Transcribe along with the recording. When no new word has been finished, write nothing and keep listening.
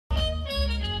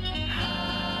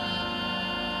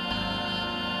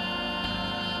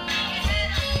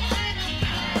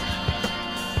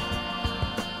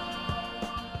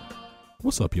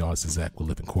What's up, y'all? This is Zach with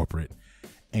Living Corporate.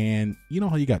 And you know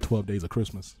how you got 12 days of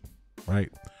Christmas, right?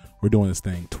 We're doing this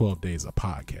thing 12 days of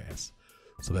podcast.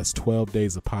 So that's 12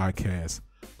 days of podcast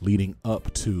leading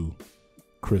up to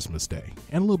Christmas Day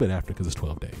and a little bit after because it's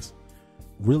 12 days.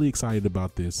 Really excited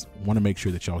about this. Want to make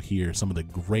sure that y'all hear some of the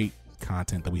great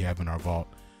content that we have in our vault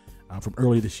from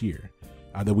earlier this year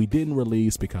that we didn't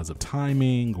release because of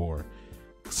timing or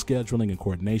scheduling and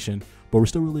coordination, but we're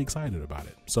still really excited about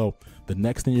it. So the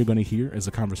next thing you're going to hear is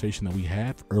a conversation that we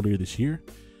had earlier this year.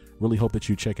 Really hope that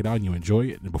you check it out and you enjoy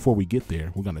it. And before we get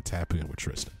there, we're going to tap in with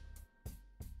Tristan.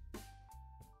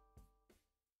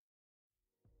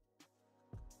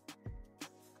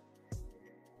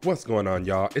 What's going on,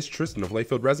 y'all? It's Tristan of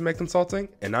Layfield Resume Consulting,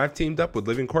 and I've teamed up with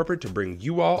Living Corporate to bring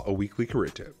you all a weekly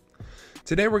career tip.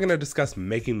 Today, we're going to discuss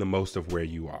making the most of where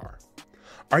you are.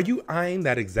 Are you eyeing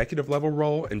that executive level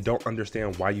role and don't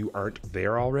understand why you aren't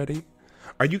there already?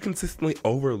 Are you consistently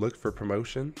overlooked for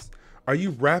promotions? Are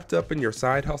you wrapped up in your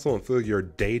side hustle and feel your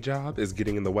day job is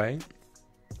getting in the way?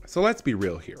 So let's be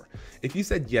real here. If you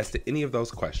said yes to any of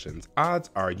those questions, odds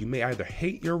are you may either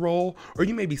hate your role or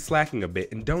you may be slacking a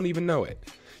bit and don't even know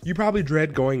it. You probably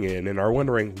dread going in and are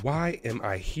wondering, why am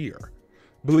I here?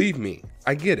 Believe me,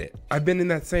 I get it. I've been in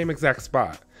that same exact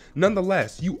spot.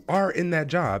 Nonetheless, you are in that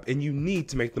job and you need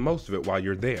to make the most of it while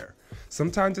you're there.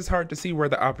 Sometimes it's hard to see where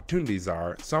the opportunities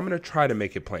are, so I'm going to try to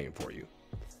make it plain for you.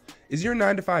 Is your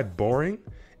 9-to-5 boring?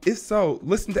 If so,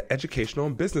 listen to educational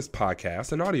and business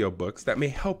podcasts and audiobooks that may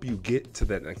help you get to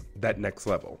that next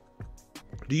level.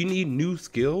 Do you need new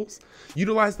skills?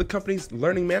 Utilize the company's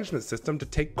learning management system to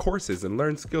take courses and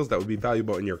learn skills that would be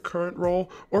valuable in your current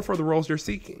role or for the roles you're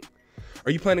seeking. Are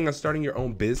you planning on starting your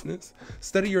own business?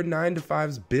 Study your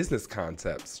 9-to-5's business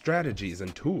concepts, strategies,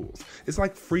 and tools. It's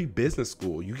like free business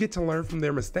school. You get to learn from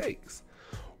their mistakes.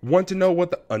 Want to know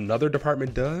what another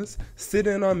department does? Sit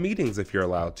in on meetings if you're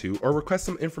allowed to, or request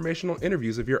some informational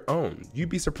interviews of your own. You'd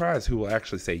be surprised who will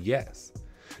actually say yes.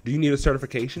 Do you need a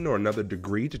certification or another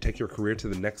degree to take your career to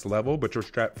the next level, but you're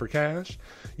strapped for cash?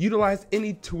 Utilize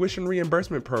any tuition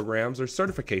reimbursement programs or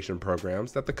certification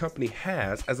programs that the company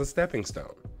has as a stepping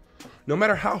stone. No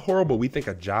matter how horrible we think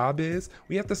a job is,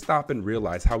 we have to stop and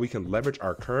realize how we can leverage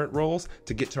our current roles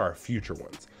to get to our future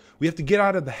ones. We have to get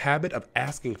out of the habit of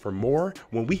asking for more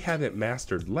when we haven't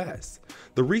mastered less.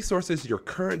 The resources your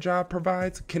current job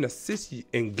provides can assist you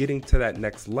in getting to that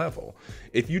next level.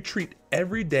 If you treat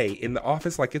every day in the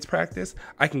office like it's practice,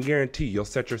 I can guarantee you'll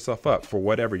set yourself up for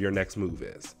whatever your next move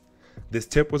is. This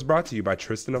tip was brought to you by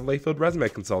Tristan of Layfield Resume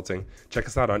Consulting. Check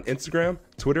us out on Instagram,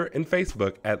 Twitter, and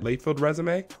Facebook at Layfield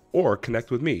Resume, or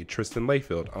connect with me, Tristan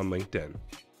Layfield, on LinkedIn.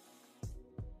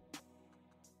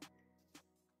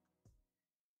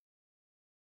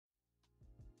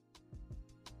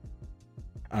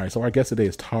 All right, so our guest today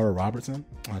is Tara Robertson.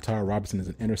 Tara Robertson is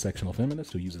an intersectional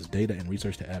feminist who uses data and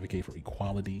research to advocate for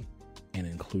equality and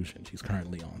inclusion. She's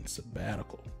currently on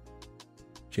sabbatical.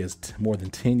 She has more than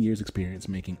 10 years experience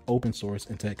making open source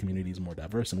and tech communities more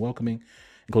diverse and welcoming,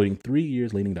 including 3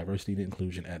 years leading diversity and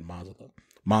inclusion at Mozilla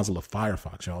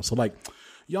Firefox, y'all. So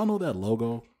y'all know that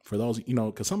logo for those,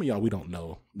 because some of y'all, we don't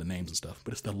know the names and stuff,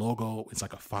 but it's the logo. It's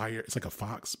like a fire. It's like a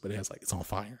fox, but it's on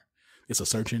fire. It's a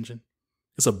search engine.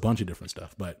 It's a bunch of different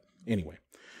stuff. But anyway,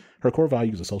 her core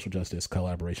values are social justice,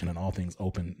 collaboration, and all things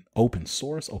open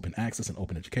source, open access, and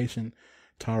open education.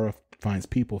 Tara finds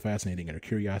people fascinating and her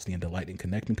curiosity and delight in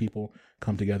connecting people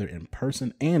come together in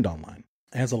person and online.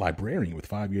 As a librarian with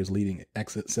 5 years leading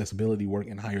accessibility work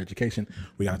in higher education,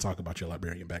 we got to talk about your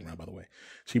librarian background, by the way.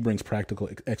 She brings practical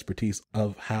expertise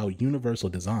of how universal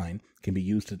design can be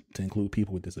used to include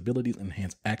people with disabilities and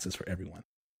enhance access for everyone.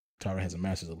 Tara has a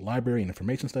master's of library and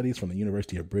information studies from the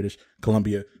University of British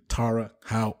Columbia. Tara,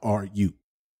 how are you?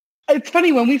 It's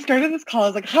funny, when we started this call, I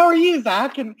was like, how are you,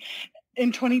 Zach? And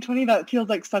in 2020, that feels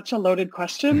like such a loaded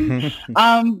question.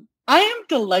 I am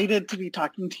delighted to be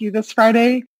talking to you this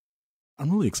Friday.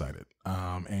 I'm really excited.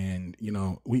 And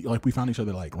we found each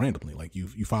other randomly.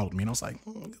 You followed me and I was like,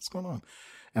 what's going on?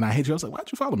 And I hate you. I was like,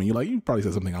 why'd you follow me? You probably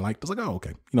said something I liked. I was like, oh,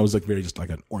 okay. It was very just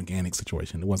an organic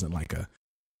situation. It wasn't like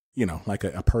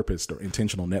a purposed or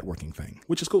intentional networking thing,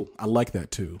 which is cool. I like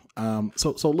that too.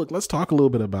 So look, let's talk a little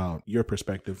bit about your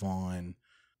perspective on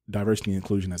diversity and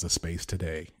inclusion as a space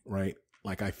today, right?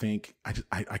 I think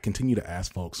I continue to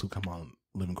ask folks who come on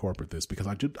Living Corporate this because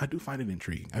I do find it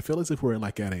intriguing. I feel as if we're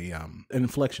at an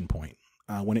inflection point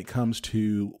when it comes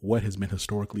to what has been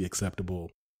historically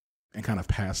acceptable and kind of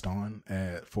passed on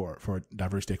for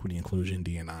diversity, equity, inclusion,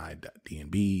 D&I,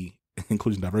 DNB,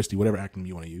 inclusion, diversity, whatever acronym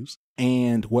you want to use,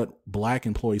 and what Black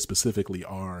employees specifically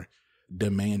are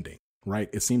demanding, right?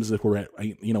 It seems as if we're at,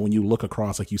 when you look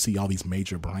across, you see all these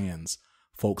major brands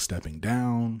folks stepping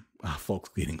down, folks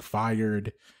getting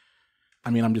fired.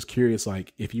 I mean, I'm just curious,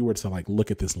 like, if you were to like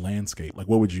look at this landscape, like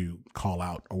what would you call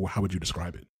out or how would you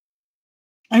describe it?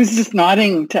 I was just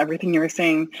nodding to everything you were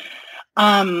saying.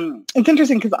 It's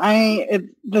interesting because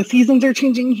the seasons are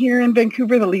changing here in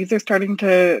Vancouver. The leaves are starting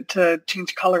to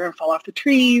change color and fall off the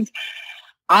trees.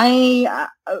 I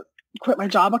quit my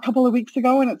job a couple of weeks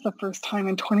ago, and it's the first time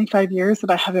in 25 years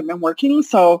that I haven't been working.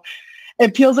 So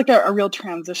it feels like a real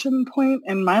transition point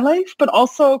in my life, but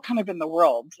also kind of in the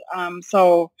world.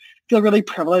 So I feel really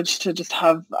privileged to just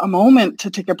have a moment to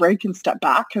take a break and step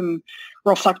back and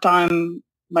reflect on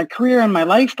my career and my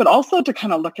life, but also to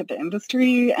kind of look at the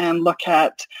industry and look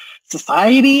at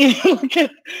society, look at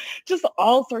just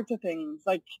all sorts of things.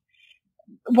 Like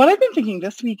what I've been thinking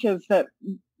this week is that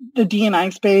the D&I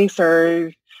space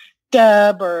or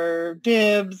DEB or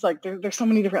DIBS, like there's so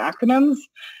many different acronyms.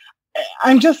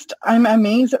 I'm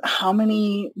amazed at how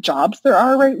many jobs there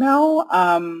are right now.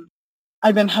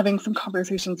 I've been having some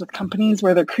conversations with companies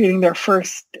where they're creating their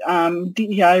first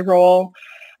DEI role,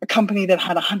 a company that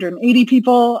had 180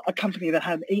 people, a company that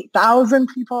had 8,000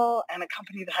 people, and a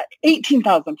company that had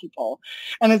 18,000 people.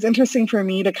 And it's interesting for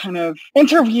me to kind of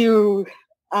interview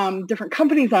different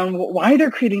companies on why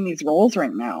they're creating these roles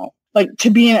right now. Like to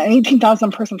be an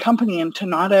 18,000 person company and to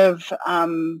not have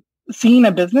seen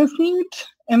a business need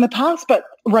in the past, but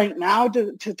right now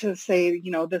to say,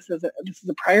 this is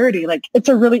a priority. Like it's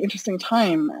a really interesting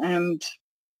time. And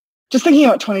just thinking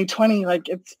about 2020, like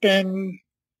it's been,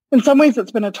 in some ways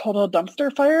it's been a total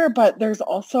dumpster fire, but there's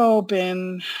also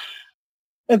been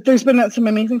some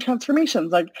amazing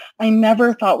transformations. Like I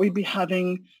never thought we'd be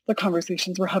having the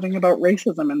conversations we're having about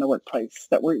racism in the workplace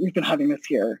that we've been having this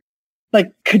year.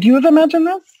 Like, could you have imagined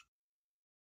this?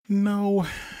 No,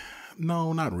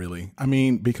 not really. I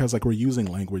mean, because like we're using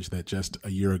language that just a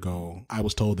year ago I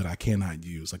was told that I cannot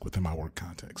use like within my work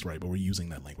context, right? But we're using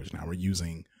that language now. We're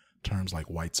using terms like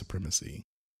white supremacy,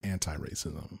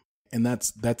 anti-racism. And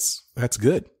that's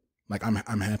good. Like I'm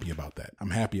happy about that. I'm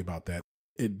happy about that.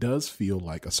 It does feel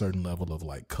like a certain level of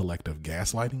like collective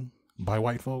gaslighting by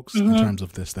white folks in terms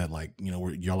of this, that like,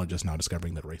 y'all are just now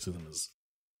discovering that racism is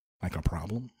like a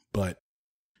problem. But,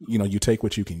 you take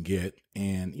what you can get.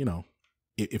 And,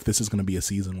 if this is going to be a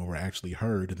season where we're actually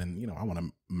heard, then, I want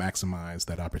to maximize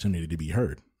that opportunity to be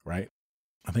heard. Right.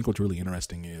 I think what's really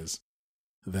interesting is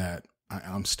that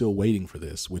I'm still waiting for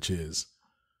this, which is,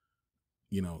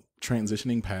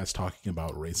 transitioning past talking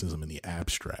about racism in the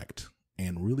abstract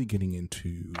and really getting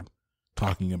into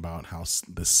talking about how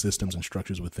the systems and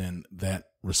structures within that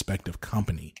respective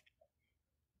company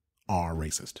are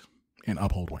racist and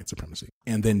uphold white supremacy.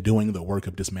 And then doing the work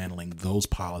of dismantling those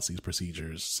policies,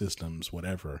 procedures, systems,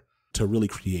 whatever, to really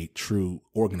create true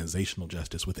organizational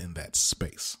justice within that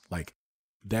space. Like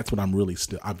that's what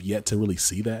I've yet to really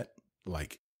see that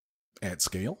like at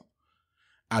scale.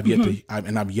 I've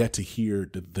yet to hear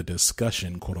the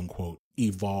discussion, quote unquote,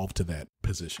 evolve to that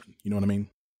position. You know what I mean?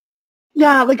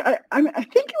 Yeah, like I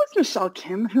think it was Michelle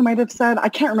Kim who might have said, I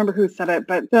can't remember who said it,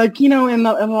 but like, in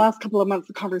the last couple of months,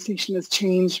 the conversation has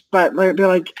changed, but they're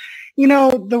like,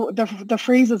 the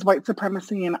phrases white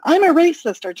supremacy and I'm a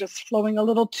racist are just flowing a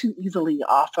little too easily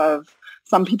off of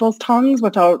some people's tongues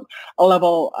without a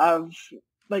level of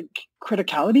like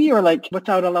criticality or like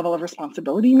without a level of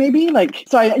responsibility, maybe. Like,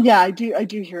 so I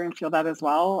do hear and feel that as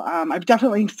well. I've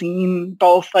definitely seen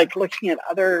both, like looking at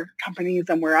other companies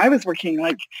and where I was working,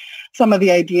 like some of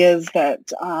the ideas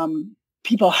that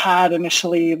people had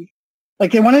initially,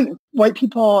 like they wanted white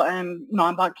people and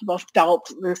non-Black people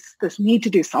felt this need to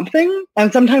do something.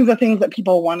 And sometimes the things that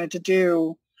people wanted to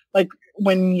do, like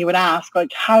when you would ask,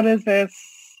 like, how does this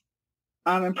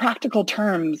in practical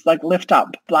terms, like lift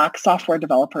up Black software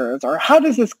developers, or how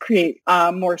does this create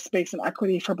more space and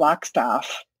equity for Black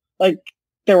staff? Like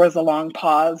there was a long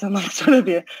pause and like sort of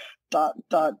the ...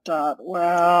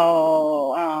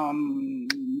 Well,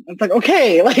 it's like,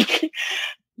 okay, like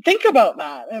think about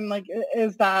that. And like,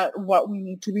 is that what we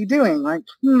need to be doing? Like,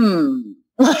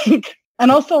 like, and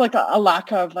also like a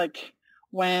lack of like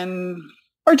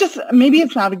or just maybe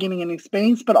it's navigating a new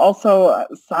space, but also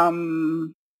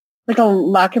some like a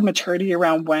lack of maturity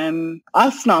around when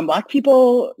us non-Black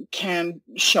people can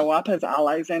show up as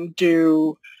allies and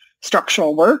do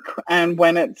structural work, and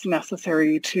when it's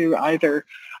necessary to either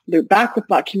loop back with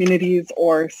Black communities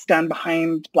or stand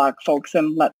behind Black folks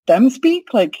and let them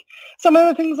speak. Like some of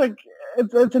the things, like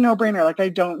it's a no-brainer. Like I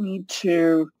don't need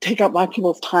to take up Black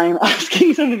people's time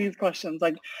asking some of these questions.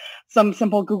 Like some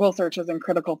simple Google searches and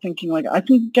critical thinking, like I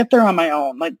can get there on my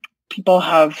own. Like people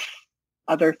have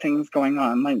other things going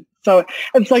on. Like, so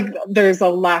it's like there's a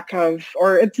lack of,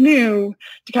 or it's new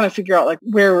to kind of figure out like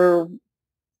where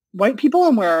white people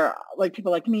and where like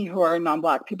people like me who are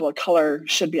non-Black people of color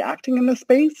should be acting in this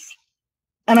space.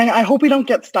 And I hope we don't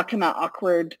get stuck in that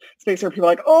awkward space where people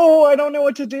are like, oh, I don't know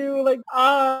what to do. Like,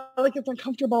 like it's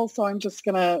uncomfortable. So I'm just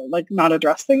going to like not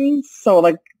address things. So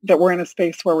like that we're in a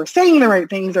space where we're saying the right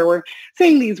things or we're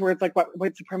saying these words like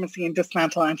white supremacy and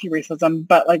dismantle anti-racism.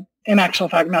 But like in actual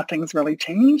fact, nothing's really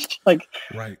changed. Like,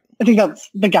 Right. I think that's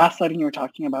the gaslighting you were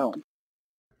talking about.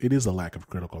 It is a lack of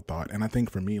critical thought. And I think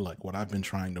for me, like what I've been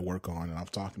trying to work on, and I'm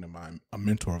talking to a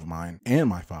mentor of mine and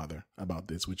my father about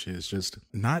this, which is just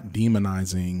not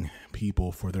demonizing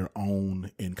people for their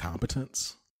own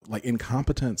incompetence. Like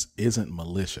incompetence isn't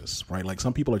malicious, right? Like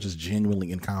some people are just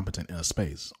genuinely incompetent in a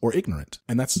space or ignorant,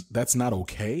 and that's not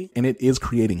okay. And it is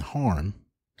creating harm.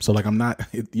 So like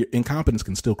incompetence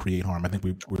can still create harm. I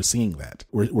think we're seeing that.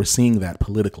 We're seeing that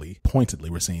politically,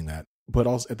 pointedly, we're seeing that. But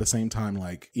also at the same time,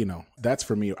 like, you know, that's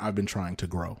for me, I've been trying to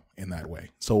grow in that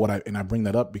way. So I bring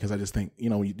that up because I just think, you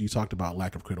know, you talked about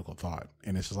lack of critical thought,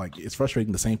 and it's just like, it's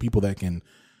frustrating. The same people that can,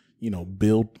 you know,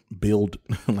 build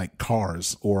like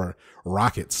cars or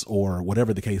rockets or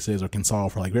whatever the case is, or can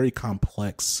solve for like very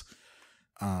complex,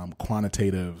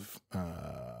 quantitative,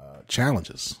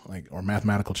 challenges, like, or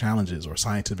mathematical challenges or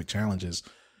scientific challenges,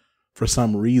 for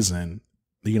some reason,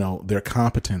 you know, their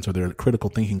competence or their critical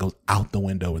thinking goes out the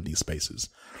window in these spaces.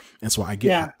 And so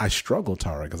I struggle,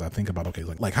 Tara, because I think about, okay,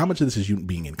 like how much of this is you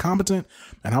being incompetent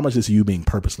and how much is you being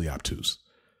purposely obtuse,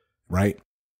 right?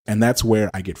 And that's where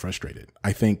I get frustrated.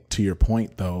 I think to your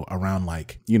point, though, around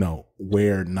like, you know,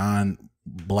 where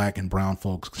non-Black and brown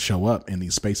folks show up in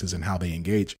these spaces and how they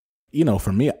engage, you know,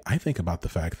 for me, I think about the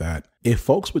fact that if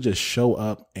folks would just show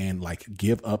up and like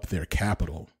give up their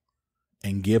capital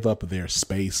and give up their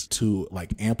space to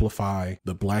like amplify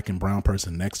the Black and brown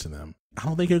person next to them, I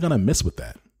don't think you're going to miss with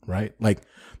that. Right. Like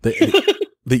that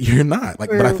you're not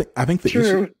like, True. but I think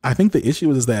the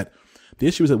issue is that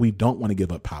we don't want to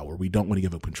give up power. We don't want to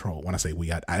give up control. When I say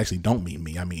we, I actually don't mean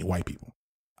me. I mean white people.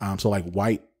 So like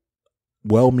white,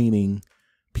 well-meaning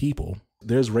people,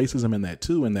 there's racism in that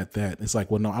too. And that it's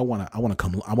like, well, no, I want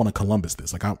to Columbus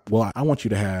this. Like, I want you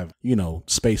to have, you know,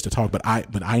 space to talk, but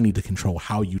I need to control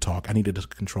how you talk. I need to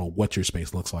control what your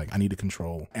space looks like. I need to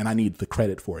control, and I need the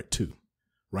credit for it too.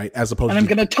 Right. As opposed to, I'm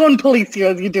going to tone police you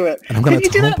as you do it. And I'm going to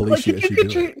tone police you as you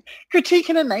do it. Critique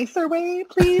in a nicer way,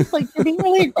 please. Like, you're being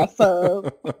really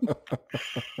aggressive.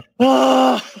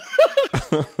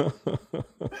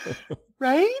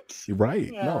 Right?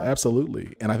 Right. Yeah. No,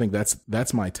 absolutely. And I think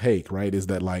that's my take, right? Is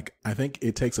that like, I think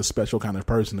it takes a special kind of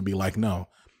person to be like, no,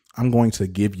 I'm going to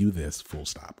give you this, full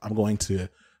stop. I'm going to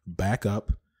back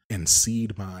up and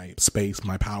cede my space,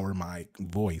 my power, my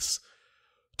voice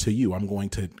to you. I'm going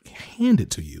to hand it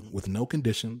to you with no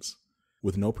conditions,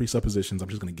 with no presuppositions. I'm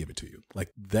just going to give it to you. Like,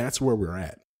 that's where we're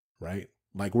at, right?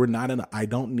 Like, we're not I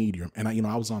don't need your, and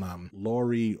I was on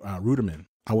Lori Ruderman.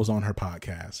 I was on her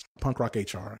podcast, Punk Rock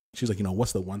HR. She's like, you know,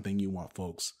 what's the one thing you want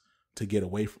folks to get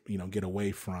away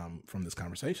from this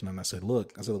conversation? And I said,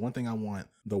 the one thing I want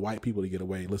the white people to get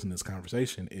away, listen to this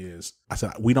conversation is, I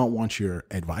said, we don't want your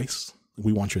advice.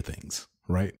 We want your things.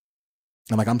 Right.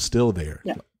 And like, I'm still there.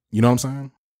 Yeah. You know what I'm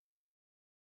saying?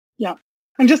 Yeah.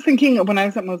 I'm just thinking, when I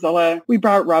was at Mozilla, we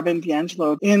brought Robin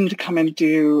D'Angelo in to come and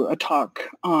do a talk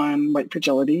on white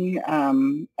fragility.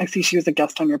 I see she was a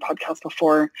guest on your podcast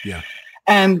before. Yeah.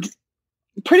 And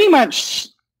pretty much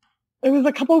it was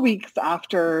a couple of weeks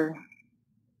after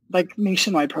like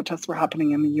nationwide protests were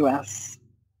happening in the US.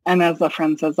 And as a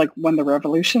friend says, like when the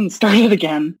revolution started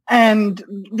again. And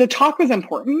the talk was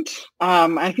important.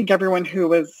 I think everyone who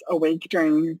was awake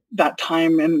during that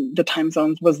time and the time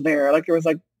zones was there. Like there was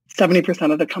like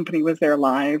 70% of the company was there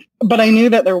live. But I knew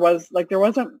that there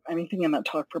wasn't anything in that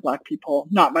talk for Black people,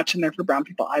 not much in there for brown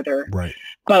people either. Right.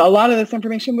 But a lot of this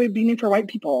information would be new for white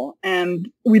people. And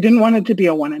we didn't want it to be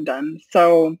a one and done.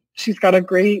 So she's got a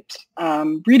great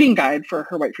reading guide for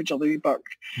her White Fragility book.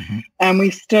 Mm-hmm. And we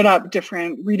stood up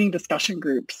different reading discussion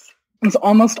groups. It was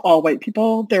almost all white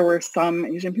people. There were some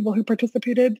Asian people who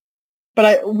participated.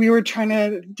 But we were trying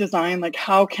to design, like,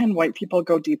 how can white people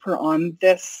go deeper on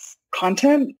this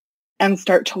content and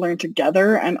start to learn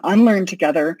together and unlearn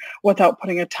together without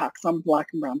putting a tax on Black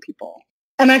and brown people.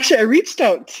 And actually, I reached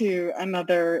out to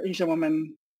another Asian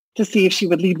woman to see if she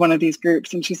would lead one of these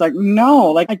groups. And she's like, no,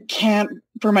 like I can't,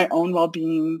 for my own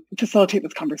well-being, facilitate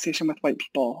this conversation with white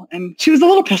people. And she was a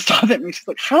little pissed off at me. She's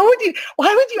like,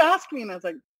 why would you ask me? And I was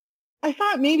like, I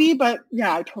thought maybe, but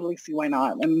yeah, I totally see why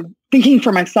not. And thinking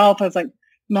for myself, I was like,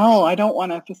 no, I don't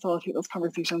want to facilitate those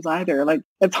conversations either. Like,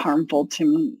 it's harmful to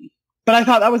me. But I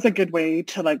thought that was a good way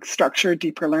to like structure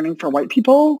deeper learning for white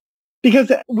people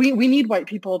because we need white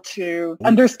people to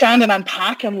understand and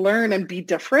unpack and learn and be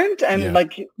different and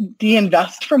like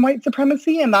de-invest from white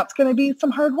supremacy. And that's going to be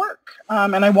some hard work.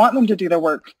 And I want them to do their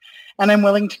work. And I'm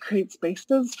willing to create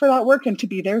spaces for that work and to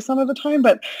be there some of the time,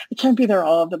 but I can't be there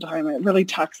all of the time. It really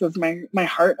taxes my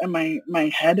heart and my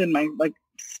head and my like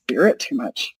spirit too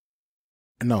much.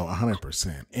 No,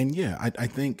 100%. And yeah, I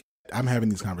think I'm having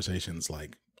these conversations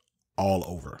like all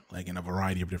over, like in a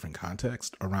variety of different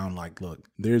contexts around like, look,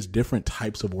 there's different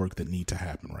types of work that need to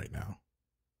happen right now.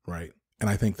 Right. And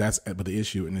I think but the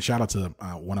issue, and a shout out to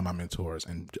one of my mentors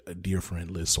and a dear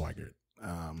friend, Liz Swigert.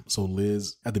 So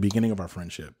Liz, at the beginning of our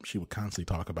friendship, she would constantly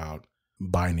talk about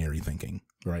binary thinking,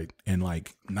 right? And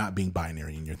like not being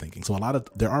binary in your thinking. So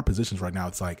there are positions right now,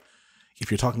 it's like, if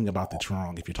you're talking about that's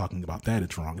wrong, if you're talking about that,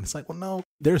 it's wrong. And it's like, well, no,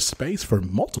 there's space for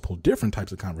multiple different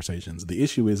types of conversations. The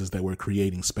issue is that we're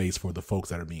creating space for the folks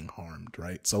that are being harmed,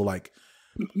 right? So like,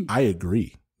 I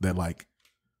agree that like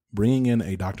bringing in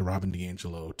a Dr. Robin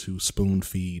DiAngelo to spoon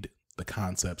feed the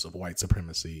concepts of white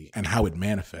supremacy and how it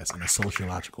manifests in a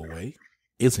sociological way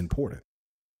is important.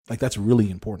 Like that's really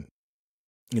important.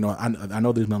 You know, I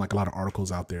know there's been like a lot of articles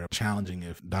out there challenging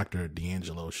if Dr.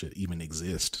 DiAngelo should even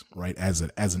exist, right? As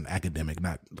an academic,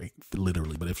 not like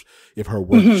literally, but if her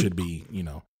work should be, you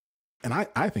know, and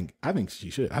I think she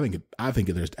should. I think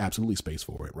there's absolutely space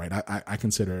for it, right? I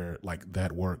consider like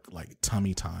that work like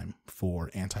tummy time for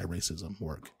anti-racism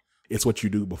work. It's what you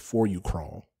do before you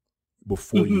crawl,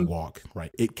 before you walk,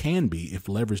 right? It can be, if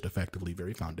leveraged effectively,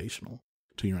 very foundational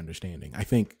to your understanding. I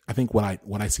think what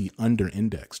I see under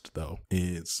indexed though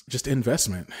is just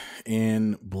investment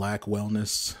in Black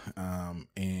wellness,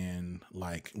 and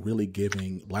like really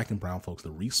giving Black and brown folks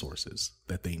the resources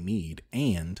that they need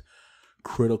and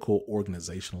critical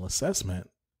organizational assessment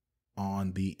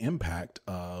on the impact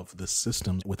of the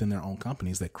systems within their own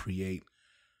companies that create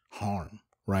harm,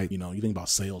 right? You know, you think about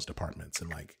sales departments and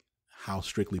like how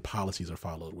strictly policies are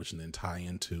followed, which then tie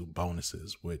into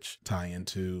bonuses, which tie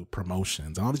into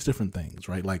promotions and all these different things,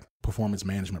 right? Like performance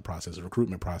management processes,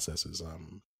 recruitment processes,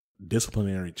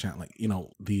 disciplinary, like, you know,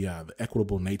 the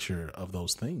equitable nature of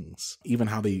those things, even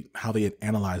how they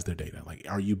analyze their data. Like,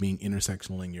 are you being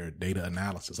intersectional in your data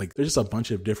analysis? Like, there's just a bunch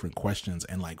of different questions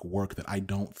and like work that I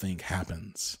don't think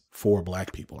happens for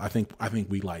Black people. I think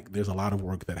we like, there's a lot of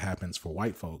work that happens for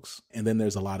white folks. And then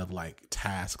there's a lot of like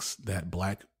tasks that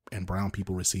Black and brown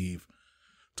people receive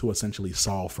to essentially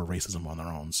solve for racism on their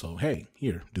own. So, hey,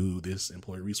 here, do this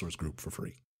employee resource group for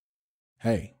free.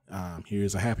 Hey,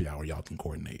 here's a happy hour y'all can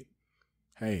coordinate.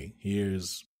 Hey,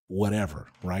 here's whatever,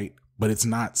 right? But it's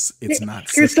not.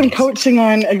 Here's some coaching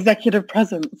on executive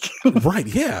presence. Right?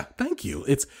 Yeah. Thank you.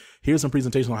 Here's some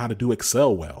presentation on how to do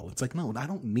Excel well. It's like, no, I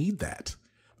don't need that.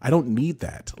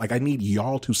 Like, I need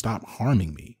y'all to stop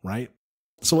harming me, right?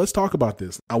 So let's talk about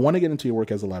this. I want to get into your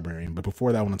work as a librarian, but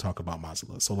before that, I want to talk about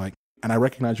Mozilla. So like, and I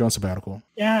recognize you're on sabbatical.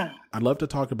 Yeah. I'd love to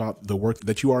talk about the work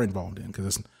that you are involved in,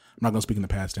 because I'm not going to speak in the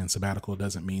past tense. Sabbatical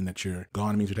doesn't mean that you're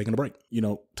gone. It means you're taking a break. You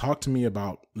know, talk to me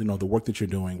about, you know, the work that you're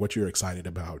doing, what you're excited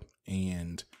about,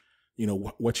 and, you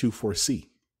know, what you foresee.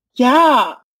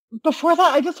 Yeah. Before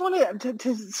that, I just wanted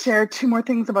to share two more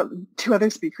things about two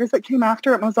other speakers that came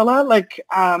after at Mozilla. Like,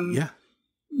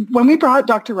 when we brought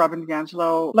Dr. Robin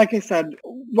DiAngelo, like I said,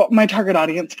 what my target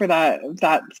audience for that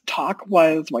talk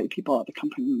was white people at the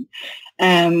company.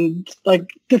 And like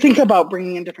to think about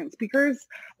bringing in different speakers,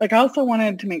 like I also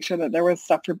wanted to make sure that there was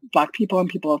stuff for Black people and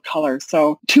people of color.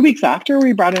 So 2 weeks after,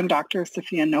 we brought in Dr.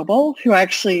 Sophia Noble, who I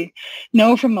actually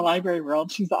know from the library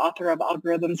world. She's the author of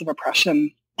Algorithms of Oppression.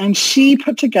 And she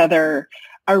put together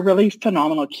a really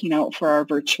phenomenal keynote for our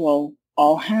virtual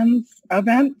all hands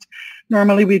event.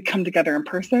 Normally we'd come together in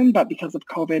person, but because of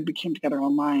COVID, we came together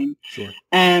online. Sure.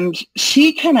 And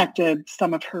she connected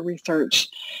some of her research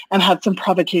and had some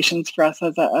provocations for us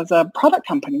as a product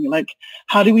company. Like,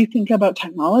 how do we think about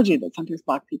technology that centers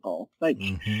Black people? Like,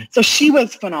 So she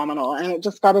was phenomenal. And it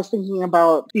just got us thinking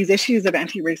about these issues of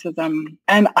anti-racism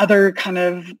and other kind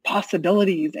of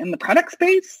possibilities in the product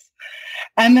space.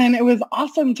 And then it was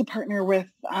awesome to partner with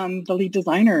the lead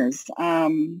designers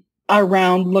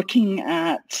around looking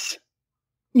at,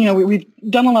 you know, we've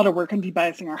done a lot of work on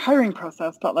debiasing our hiring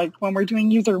process, but like when we're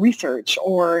doing user research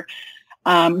or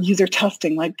user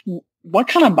testing, like what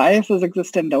kind of biases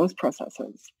exist in those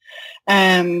processes?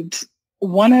 And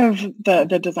one of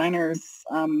the designers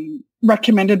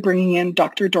recommended bringing in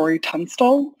Dr. Dory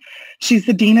Tunstall. She's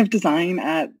the Dean of Design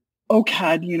at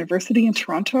OCAD University in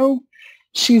Toronto.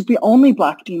 She's the only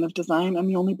Black Dean of Design and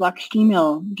the only Black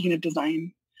female Dean of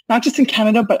Design, not just in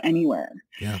Canada, but anywhere.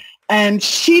 Yeah. And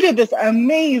she did this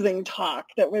amazing talk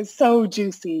that was so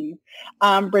juicy,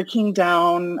 breaking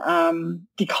down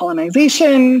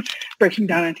decolonization, breaking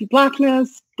down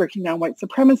anti-Blackness, breaking down white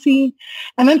supremacy,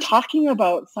 and then talking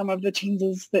about some of the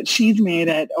changes that she's made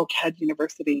at OCAD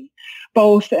University,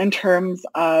 both in terms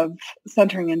of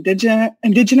centering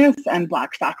Indigenous and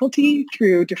Black faculty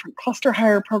through different cluster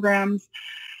hire programs,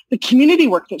 the community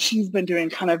work that she's been doing,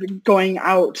 kind of going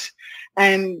out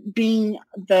and being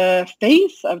the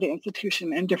face of the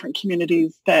institution in different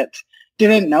communities that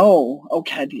didn't know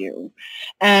OCADU.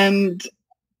 And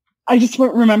I just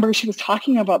remember she was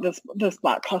talking about this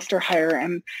Black cluster hire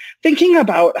and thinking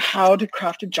about how to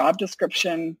craft a job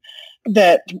description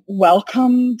that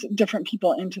welcomed different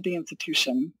people into the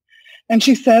institution. And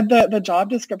she said that the job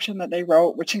description that they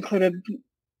wrote, which included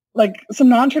like some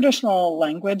non-traditional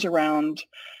language around,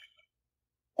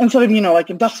 instead of, like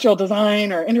industrial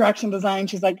design or interaction design,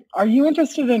 she's like, are you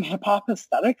interested in hip hop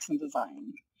aesthetics and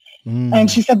design? And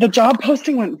she said the job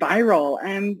posting went viral,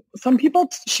 and some people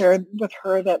shared with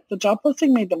her that the job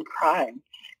posting made them cry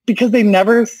because they've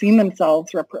never seen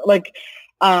themselves reflected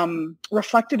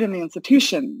in the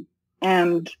institution.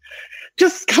 And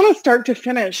just kind of start to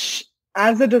finish,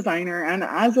 as a designer and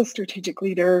as a strategic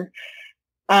leader,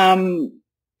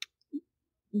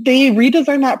 they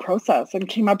redesigned that process and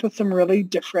came up with some really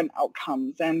different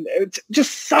outcomes. And it's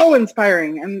just so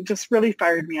inspiring and just really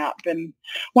fired me up. And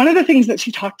one of the things that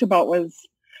she talked about was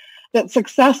that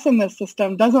success in this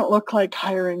system doesn't look like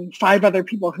hiring 5 other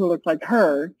people who look like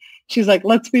her. She's like,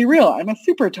 let's be real. I'm a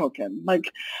super token. Like,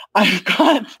 I've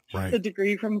got the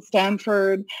degree from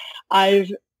Stanford. I've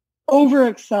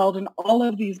over-excelled in all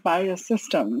of these bias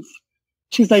systems.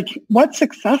 She's like, what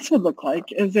success would look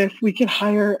like is if we could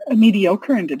hire a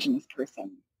mediocre Indigenous person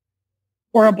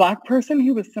or a Black person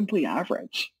who was simply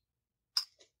average.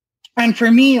 And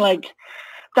for me, like,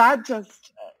 that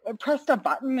just pressed a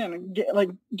button and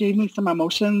gave me some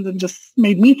emotions and just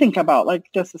made me think about like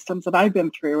the systems that I've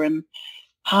been through and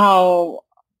how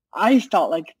I felt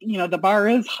like, the bar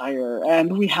is higher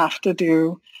and we have to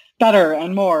do better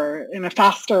and more in a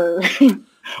faster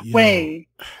way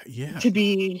to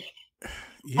be.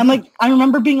 Yeah. And like, I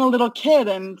remember being a little kid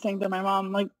and saying to my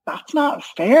mom, like, that's not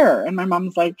fair. And my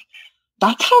mom's like,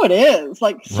 that's how it is.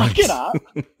 Like, suck it up.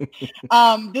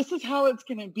 This is how it's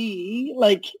going to be.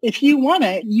 Like, if you want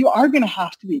it, you are going to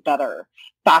have to be better,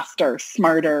 faster,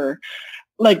 smarter,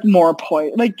 like more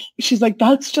poised. Like, she's like,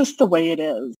 that's just the way it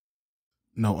is.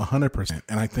 No, 100%.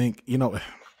 And I think,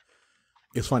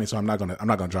 it's funny. So I'm not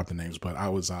gonna drop the names, but I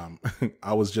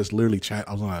was just literally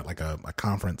I was on a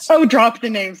conference. Oh, drop the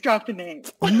names.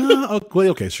 Oh, no,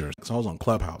 okay, sure. So I was on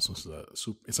Clubhouse.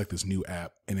 It's like this new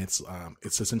app, and it's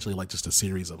essentially like just a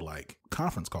series of like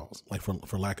conference calls, like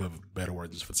for lack of better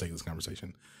words, just for the sake of this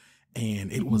conversation.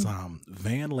 And it was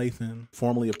Van Lathan,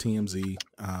 formerly of TMZ,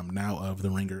 now of The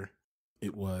Ringer.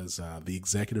 It was the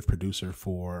executive producer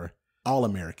for All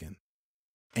American.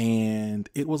 And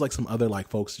it was like some other like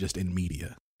folks just in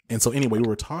media. And so anyway, we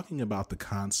were talking about the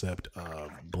concept of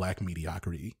Black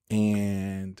mediocrity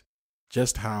and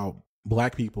just how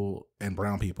Black people and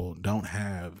brown people don't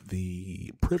have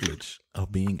the privilege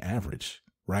of being average,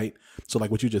 right? So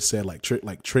like what you just said,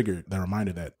 triggered the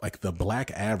reminder that like the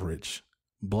Black average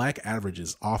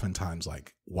is oftentimes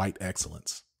like white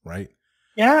excellence, right?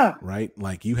 Yeah. Right?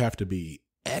 Like you have to be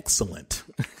excellent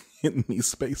in these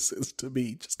spaces to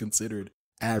be just considered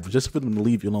average. Just for them to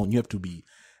leave you alone, you have to be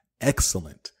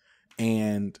excellent.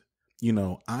 And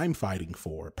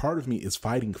part of me is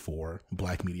fighting for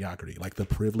Black mediocrity, like the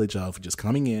privilege of just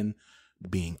coming in,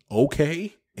 being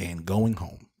okay, and going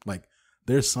home. Like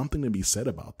there's something to be said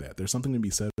about that. There's something to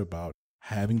be said about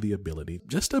having the ability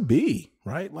just to be,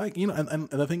 right? Like, and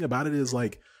the thing about it is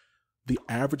like the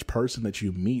average person that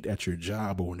you meet at your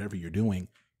job or whatever you're doing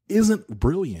isn't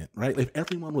brilliant, right? If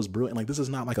everyone was brilliant, like this is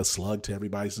not like a slug to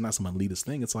everybody. This is not some elitist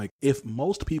thing. It's like if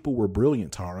most people were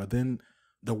brilliant, Tara, then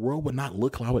the world would not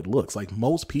look how it looks. Like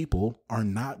most people are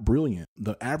not brilliant.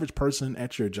 The average person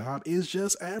at your job is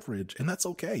just average, and that's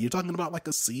okay. You're talking about like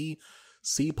a C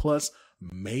plus,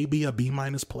 maybe a B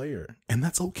minus player, and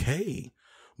that's okay.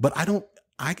 But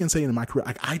I can say in my career,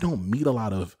 like I don't meet a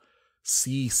lot of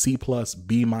C plus,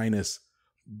 B minus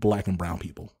Black and brown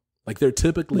people. Like they're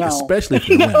typically, especially if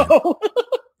they're women.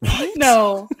 Right?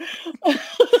 No.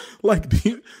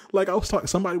 like I was talking,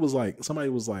 somebody was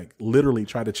like literally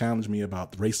tried to challenge me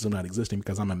about racism not existing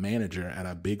because I'm a manager at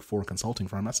a Big 4 consulting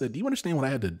firm. I said, do you understand what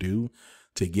I had to do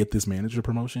to get this manager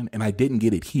promotion? And I didn't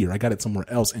get it here. I got it somewhere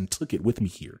else and took it with me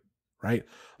here. Right?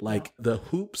 Like the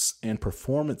hoops and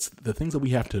performance, the things that we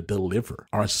have to deliver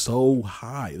are so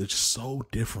high. They're just so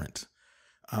different.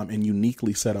 and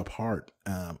uniquely set apart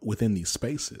within these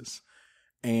spaces.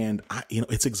 And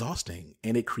it's exhausting,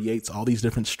 and it creates all these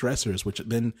different stressors, which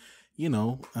then,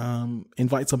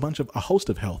 invites a host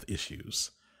of health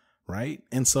issues. Right.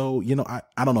 And so,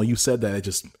 I don't know, you said that, it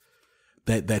just,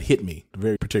 that hit me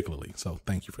very particularly. So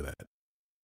thank you for that.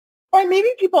 Or maybe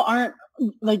people aren't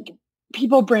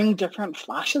people bring different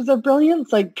flashes of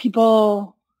brilliance.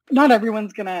 Not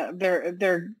everyone's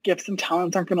their gifts and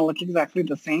talents aren't going to look exactly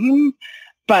the same.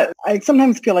 But I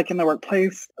sometimes feel like in the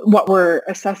workplace, what we're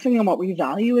assessing and what we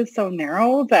value is so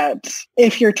narrow that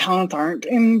if your talents aren't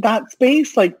in that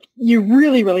space, you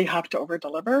really, really have to over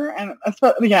deliver. And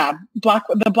especially,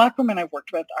 the Black women I've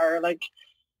worked with are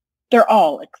they're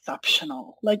all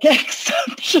exceptional,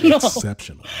 exceptional.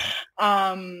 Exceptional.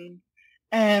 And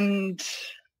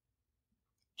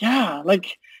yeah,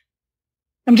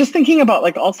 I'm just thinking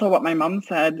about also what my mom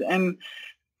said, and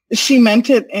she meant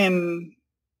it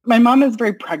my mom is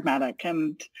very pragmatic,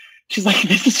 and she's like,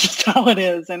 this is just how it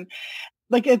is. And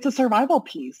it's a survival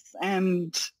piece.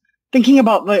 And thinking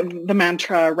about the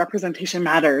mantra, representation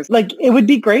matters, it would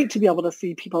be great to be able to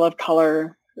see people of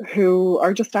color who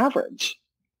are just average.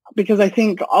 Because I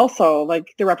think also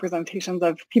the representations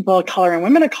of people of color and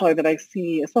women of color that I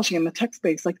see, especially in the tech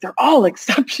space, they're all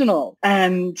exceptional.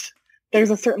 And there's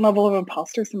a certain level of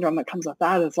imposter syndrome that comes with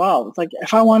that as well. It's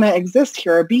if I want to exist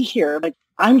here or be here,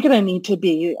 I'm going to need to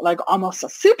be almost a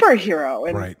superhero.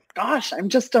 And right. Gosh, I'm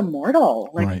just a mortal.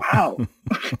 Right. Wow.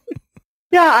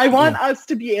 Yeah, I want us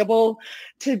to be able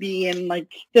to be in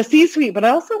the C-suite, but I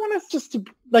also want us just to,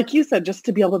 like you said, just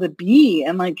to be able to be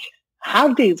and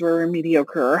have days where we're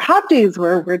mediocre or have days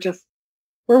where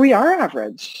we are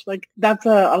average. That's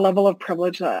a level of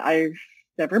privilege that I've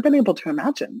never been able to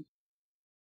imagine.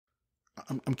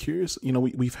 I'm curious,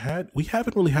 we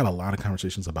haven't really had a lot of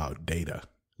conversations about data,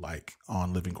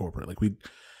 on Living Corporate,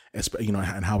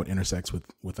 and how it intersects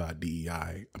with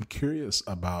DEI. I'm curious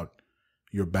about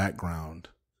your background,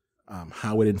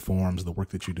 how it informs the work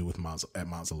that you do at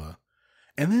Mozilla.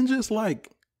 And then just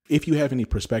if you have any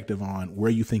perspective on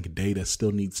where you think data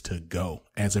still needs to go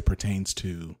as it pertains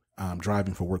to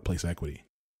driving for workplace equity.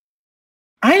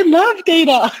 I love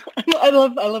data. I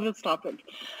love this topic.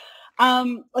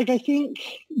 I think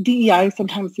DEI is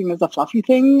sometimes seen as a fluffy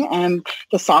thing, and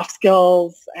the soft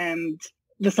skills and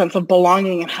the sense of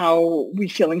belonging and how we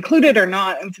feel included or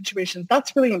not in situations,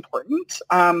 that's really important.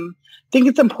 I think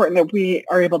it's important that we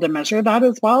are able to measure that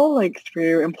as well,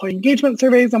 through employee engagement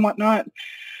surveys and whatnot.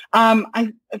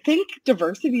 I think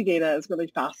diversity data is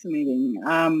really fascinating.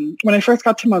 When I first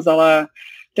got to Mozilla,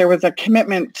 there was a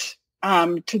commitment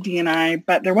to D&I,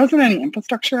 but there wasn't any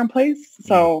infrastructure in place.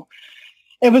 So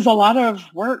it was a lot of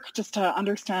work just to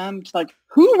understand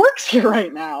who works here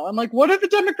right now and what are the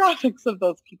demographics of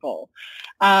those people.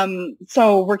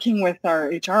 So working with our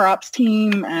HR ops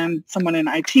team and someone in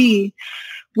IT,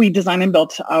 we designed and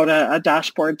built out a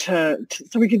dashboard so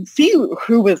we could see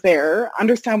who was there,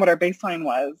 understand what our baseline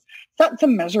was, set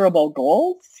some measurable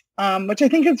goals, which I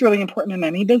think is really important in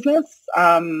any business.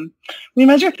 We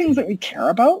measure things that we care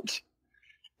about.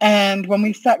 And when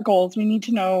we set goals, we need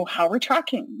to know how we're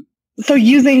tracking. So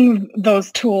using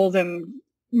those tools and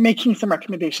making some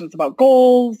recommendations about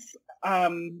goals,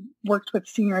 worked with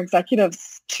senior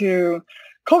executives to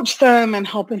coach them and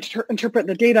help interpret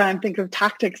the data and think of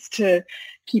tactics to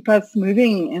keep us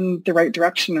moving in the right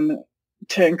direction and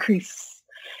to increase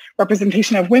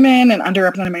representation of women and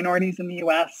underrepresented minorities in the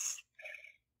U.S.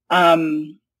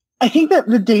 I think that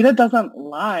the data doesn't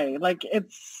lie.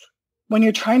 It's when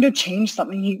you're trying to change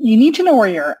something, you need to know where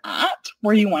you're at,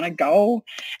 where you want to go,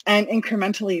 and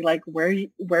incrementally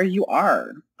where you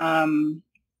are.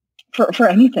 For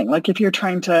anything, if you're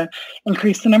trying to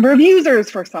increase the number of users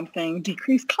for something,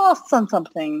 decrease costs on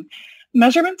something,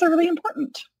 measurements are really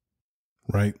important.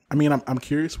 Right. I mean, I'm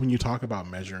curious when you talk about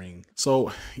measuring.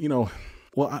 So,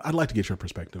 I'd like to get your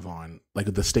perspective on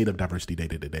the state of diversity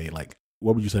data today.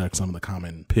 What would you say are some of the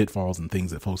common pitfalls and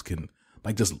things that folks can,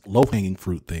 just low-hanging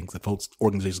fruit things that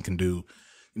organizations can do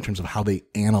in terms of how they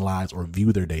analyze or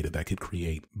view their data that could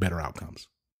create better outcomes?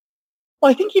 Well,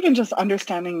 I think even just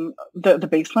understanding the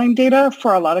baseline data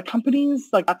for a lot of companies,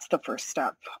 that's the first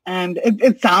step. And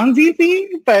it sounds easy,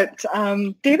 but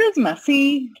data is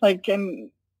messy, and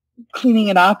cleaning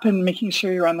it up and making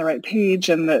sure you're on the right page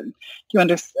and that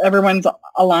everyone's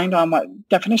aligned on what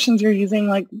definitions you're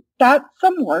using, that's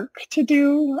some work to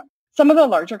do. Some of the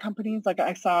larger companies,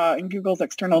 I saw in Google's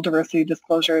external diversity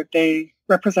disclosure, they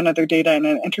represented their data in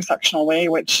an intersectional way,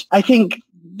 which I think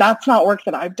that's not work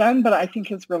that I've done, but I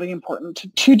think is really important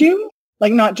to do.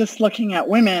 Like not just looking at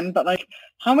women, but like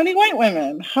how many white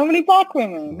women, how many Black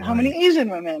women, how many Asian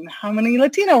women, how many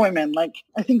Latino women. Like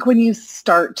I think when you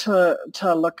start to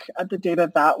look at the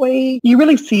data that way, you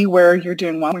really see where you're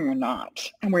doing well, where you're not,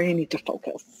 and where you need to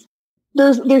focus.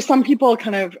 There's some people,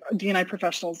 kind of D&I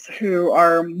professionals, who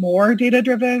are more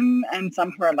data-driven and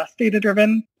some who are less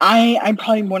data-driven. I'm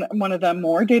probably one of the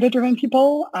more data-driven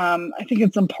people. I think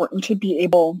it's important to be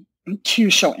able to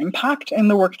show impact in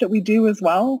the work that we do as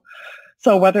well.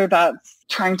 So whether that's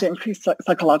trying to increase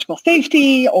psychological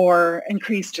safety or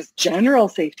increase just general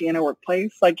safety in a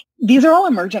workplace, like these are all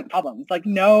emergent problems. Like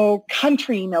no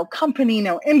country, no company,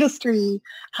 no industry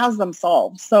has them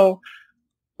solved. So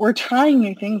we're trying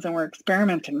new things and we're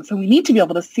experimenting. So we need to be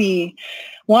able to see,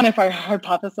 one, if our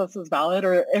hypothesis is valid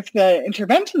or if the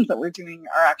interventions that we're doing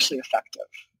are actually effective.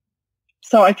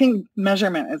 So I think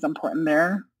measurement is important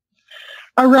there.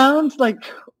 Around like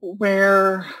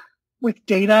where with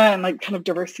data and like kind of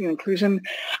diversity and inclusion,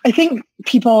 I think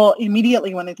people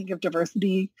immediately when they think of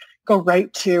diversity go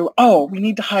right to, oh, we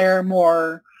need to hire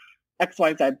more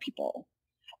XYZ people.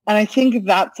 And I think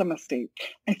that's a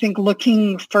mistake. I think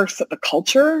looking first at the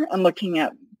culture and looking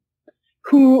at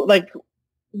who, like,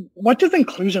 what does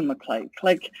inclusion look like?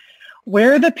 Like,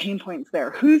 where are the pain points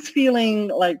there? Who's feeling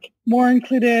like more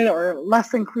included or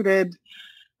less included?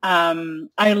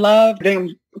 I love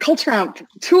the culture amp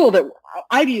tool that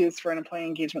I've used for an employee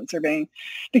engagement survey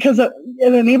because it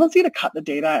enables you to cut the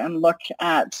data and look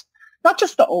at not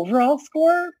just the overall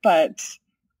score, but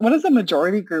what does the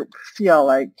majority group feel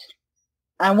like?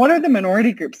 And what are the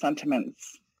minority group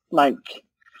sentiments like?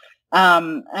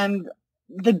 And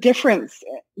the difference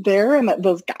there and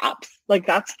those gaps, like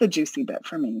that's the juicy bit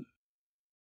for me.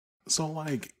 So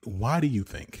like, why do you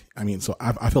think, I mean, so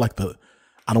I feel like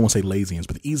I don't want to say lazy answer,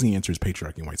 but the easy answer is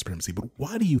patriarchy and white supremacy. But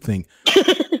why do you think,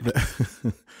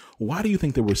 why do you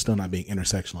think that we're still not being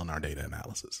intersectional in our data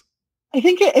analysis? I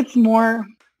think it's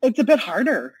a bit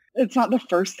harder. It's not the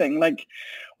first thing. Like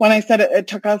when I said it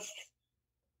took us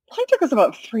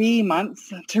about 3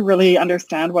 months to really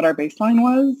understand what our baseline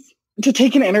was. To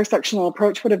take an intersectional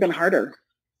approach would have been harder.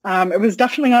 It was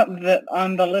definitely not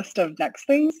on the list of next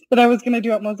things that I was going to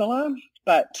do at Mozilla.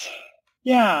 But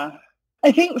yeah,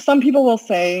 I think some people will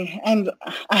say, and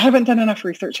I haven't done enough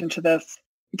research into this,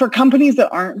 for companies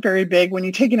that aren't very big, when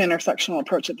you take an intersectional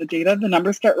approach at the data, the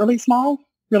numbers get really small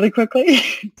really quickly.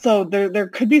 So there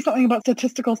could be something about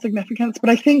statistical significance, but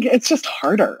I think it's just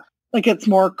harder. Like it's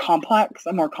more complex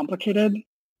and more complicated.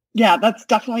 Yeah, that's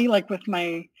definitely like with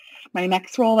my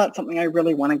next role, that's something I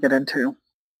really want to get into.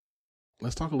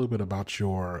 Let's talk a little bit about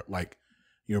your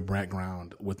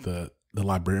background with the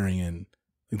librarian,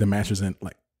 the master's in,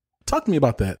 like, talk to me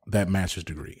about that master's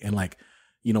degree. And like,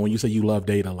 you know, when you say you love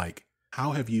data, like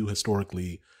how have you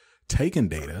historically taken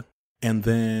data and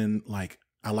then like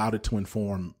allowed it to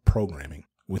inform programming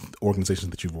with organizations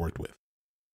that you've worked with?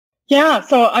 Yeah,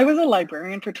 so I was a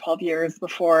librarian for 12 years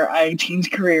before I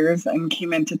changed careers and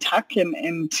came into tech and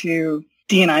into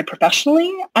D&I professionally.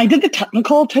 I did the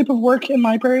technical type of work in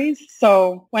libraries.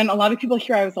 So when a lot of people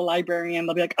hear I was a librarian,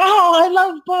 they'll be like, oh, I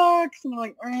love books. And I'm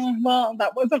like, well,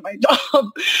 that wasn't my job.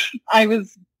 I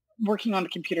was working on the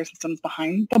computer systems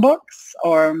behind the books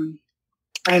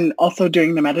and also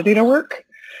doing the metadata work.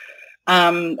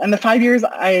 And the 5 years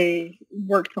I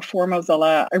worked before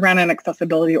Mozilla, I ran an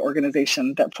accessibility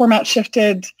organization that format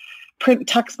shifted print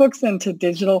textbooks into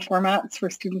digital formats for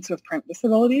students with print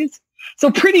disabilities.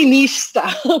 So pretty niche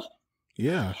stuff.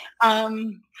 Yeah.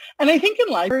 And I think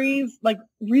in libraries, like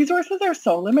resources are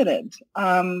so limited.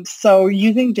 So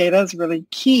using data is really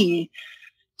key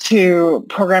to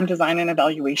program design and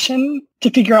evaluation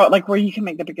to figure out like where you can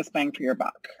make the biggest bang for your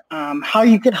buck, how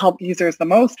you can help users the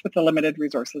most with the limited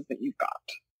resources that you've got.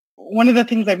 One of the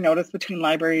things I've noticed between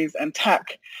libraries and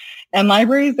tech, and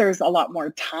libraries, there's a lot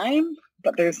more time,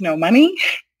 but there's no money.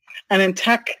 And in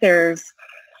tech, there's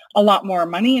a lot more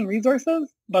money and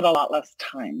resources, but a lot less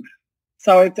time.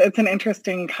 So it's an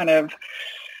interesting kind of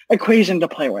equation to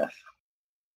play with.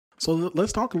 So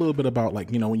let's talk a little bit about,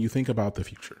 like, you know, when you think about the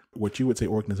future, what you would say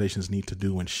organizations need to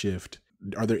do and shift.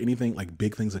 Are there anything like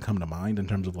big things that come to mind in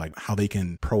terms of like how they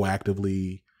can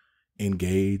proactively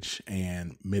engage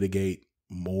and mitigate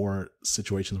more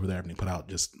situations where they're having to put out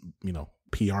just, you know,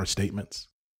 PR statements?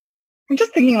 I'm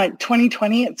just thinking like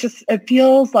 2020, it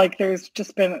feels like there's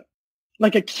just been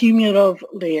like a cumulative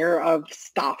layer of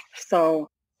stuff. So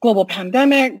global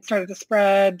pandemic started to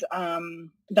spread,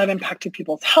 that impacted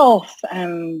people's health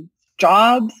and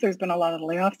jobs. There's been a lot of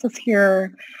layoffs this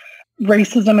year.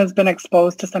 Racism has been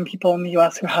exposed to some people in the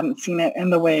US who haven't seen it in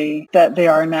the way that they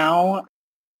are now.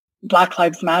 Black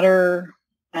Lives Matter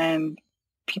and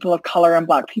people of color and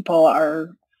Black people are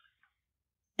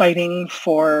fighting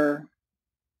for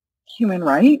human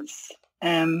rights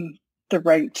and the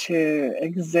right to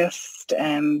exist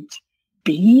and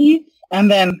be.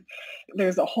 And then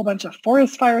there's a whole bunch of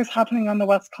forest fires happening on the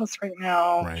West Coast right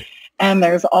now. Right. And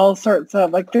there's all sorts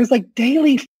of there's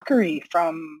daily fuckery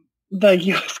from the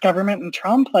US government and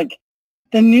Trump.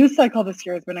 The news cycle this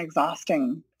year has been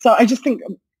exhausting. So I just think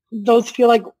those feel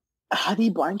like heavy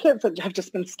blankets that have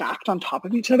just been stacked on top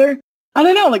of each other. I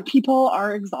don't know, people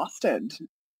are exhausted.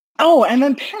 Oh, and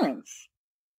then parents.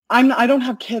 I don't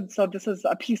have kids, so this is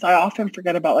a piece I often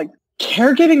forget about,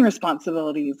 caregiving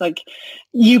responsibilities.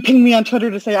 You ping me on Twitter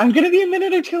to say, I'm going to be a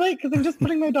minute or two late because I'm just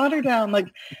putting my daughter down.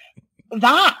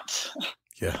 That.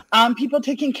 Yeah. People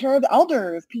taking care of the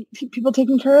elders, people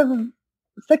taking care of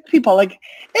sick people.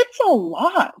 It's a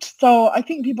lot. So I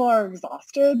think people are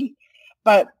exhausted,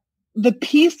 but the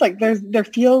piece, there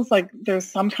feels like there's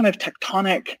some kind of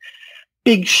tectonic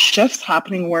big shifts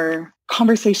happening where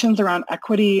conversations around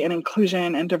equity and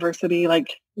inclusion and diversity,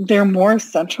 they're more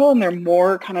central and they're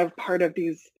more kind of part of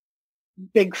these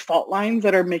big fault lines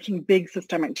that are making big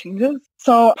systemic changes.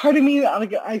 So part of me,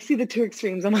 I see the two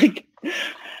extremes. I'm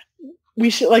we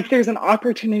should, there's an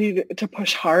opportunity to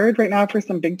push hard right now for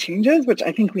some big changes, which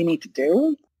I think we need to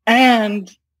do. And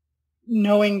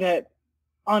knowing that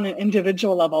on an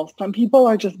individual level, some people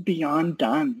are just beyond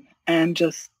done and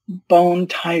just bone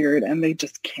tired and they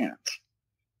just can't.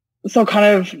 So kind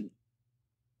of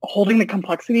holding the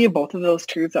complexity of both of those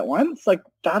truths at once,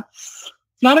 that's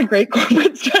not a great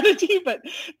corporate strategy, but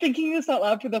thinking this out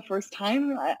loud for the first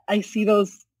time, I see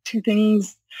those two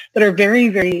things that are very,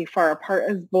 very far apart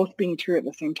as both being true at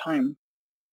the same time.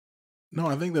 No,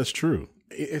 I think that's true.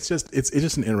 It's just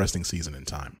an interesting season in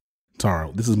time.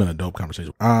 Tara, this has been a dope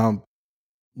conversation.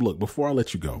 Look, before I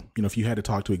let you go, if you had to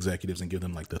talk to executives and give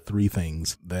them the three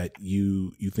things that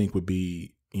you think would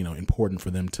be, important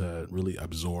for them to really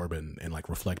absorb and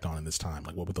reflect on in this time,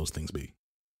 what would those things be?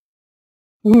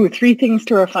 Ooh, three things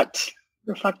to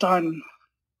reflect on.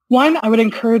 One, I would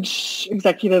encourage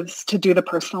executives to do the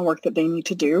personal work that they need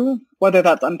to do, whether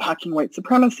that's unpacking white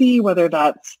supremacy, whether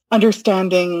that's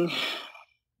understanding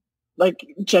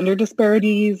gender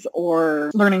disparities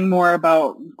or learning more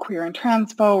about queer and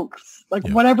trans folks,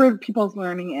 whatever people's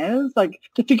learning is,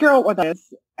 to figure out what that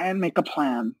is and make a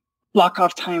plan. Block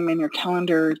off time in your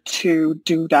calendar to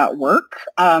do that work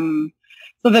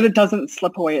so that it doesn't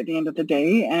slip away at the end of the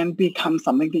day and become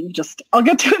something that you just, I'll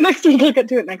get to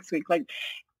it next week.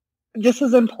 This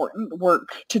is important work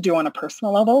to do on a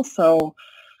personal level. So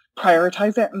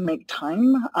prioritize it and make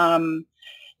time.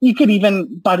 You could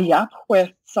even buddy up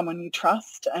with someone you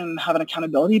trust and have an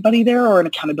accountability buddy there or an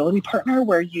accountability partner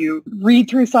where you read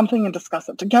through something and discuss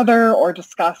it together or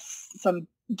discuss some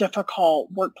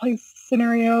difficult workplace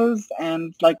scenarios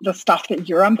and the stuff that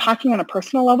you're unpacking on a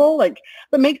personal level,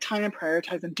 but make time and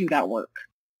prioritize and do that work.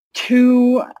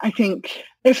 Two, I think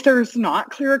if there's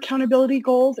not clear accountability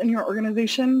goals in your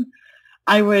organization,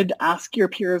 I would ask your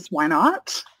peers why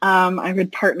not. I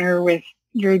would partner with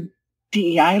your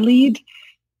DEI lead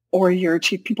or your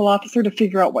chief people officer to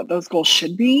figure out what those goals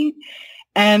should be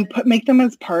and make them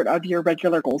as part of your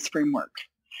regular goals framework.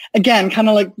 Again, kind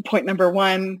of point number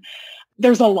one,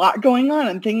 there's a lot going on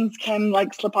and things can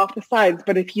slip off the sides.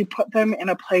 But if you put them in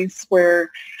a place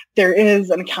where there is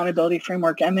an accountability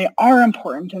framework and they are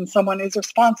important and someone is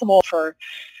responsible for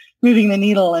moving the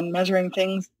needle and measuring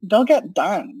things, they'll get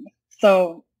done.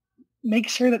 So make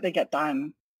sure that they get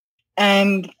done.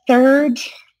 And third,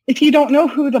 if you don't know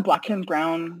who the Black and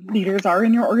Brown leaders are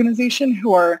in your organization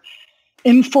who are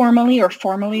informally or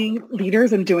formally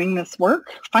leaders in doing this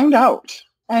work, find out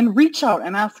and reach out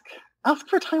and ask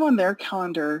for time on their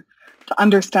calendar to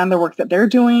understand the work that they're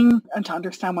doing and to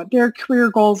understand what their career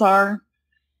goals are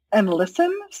and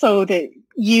listen so that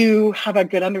you have a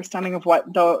good understanding of what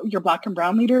your Black and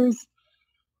Brown leaders'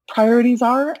 priorities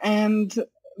are, and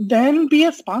then be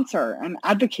a sponsor and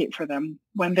advocate for them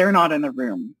when they're not in the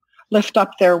room. Lift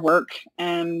up their work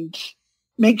and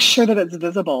make sure that it's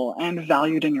visible and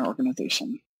valued in your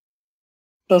organization.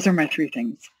 Those are my three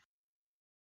things.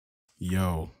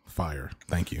 Yo, fire.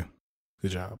 Thank you.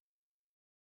 Good job.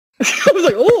 I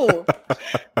was oh.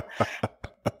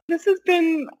 This has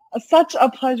been such a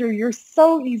pleasure. You're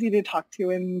so easy to talk to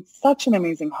and such an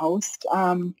amazing host.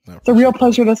 It's a real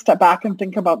pleasure to step back and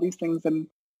think about these things and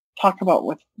talk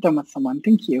about them with someone.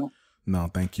 Thank you. No,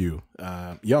 thank you.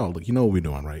 Y'all, look, you know what we're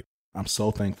doing, right? I'm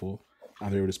so thankful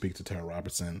I'm able to speak to Tara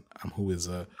Robertson, who is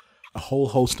a whole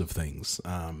host of things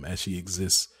as she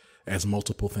exists as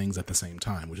multiple things at the same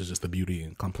time, which is just the beauty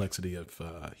and complexity of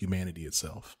humanity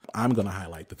itself. I'm going to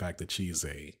highlight the fact that she's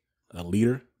a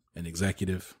leader, an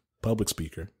executive, public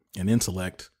speaker, an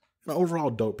intellect, an overall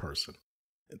dope person.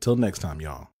 Until next time,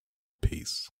 y'all.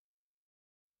 Peace.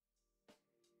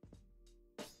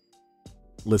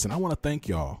 Listen, I want to thank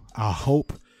y'all. I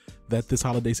hope that this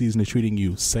holiday season is treating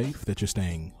you safe, that you're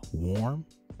staying warm,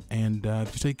 and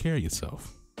that you take care of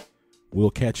yourself. We'll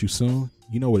catch you soon.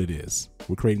 You know what it is.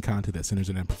 We're creating content that centers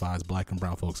and amplifies Black and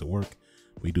brown folks at work.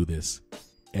 We do this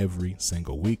every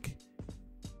single week.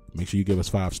 Make sure you give us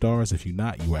 5 stars. If you're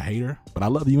not, you a hater, but I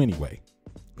love you anyway.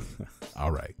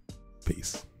 All right.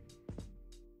 Peace.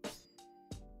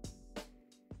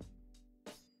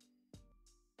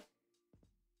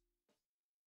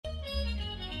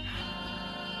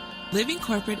 Living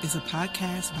Corporate is a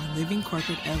podcast by Living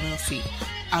Corporate LLC.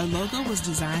 Our logo was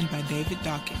designed by David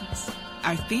Dawkins.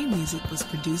 Our theme music was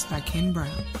produced by Ken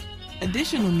Brown.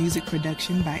 Additional music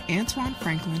production by Antoine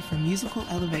Franklin for Musical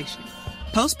Elevation.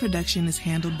 Post-production is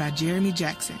handled by Jeremy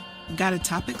Jackson. Got a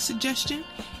topic suggestion?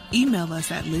 Email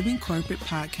us at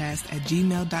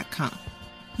livingcorporatepodcast@gmail.com.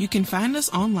 You can find us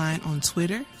online on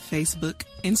Twitter, Facebook,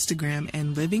 Instagram,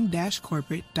 and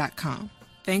living-corporate.com.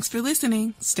 Thanks for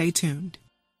listening. Stay tuned.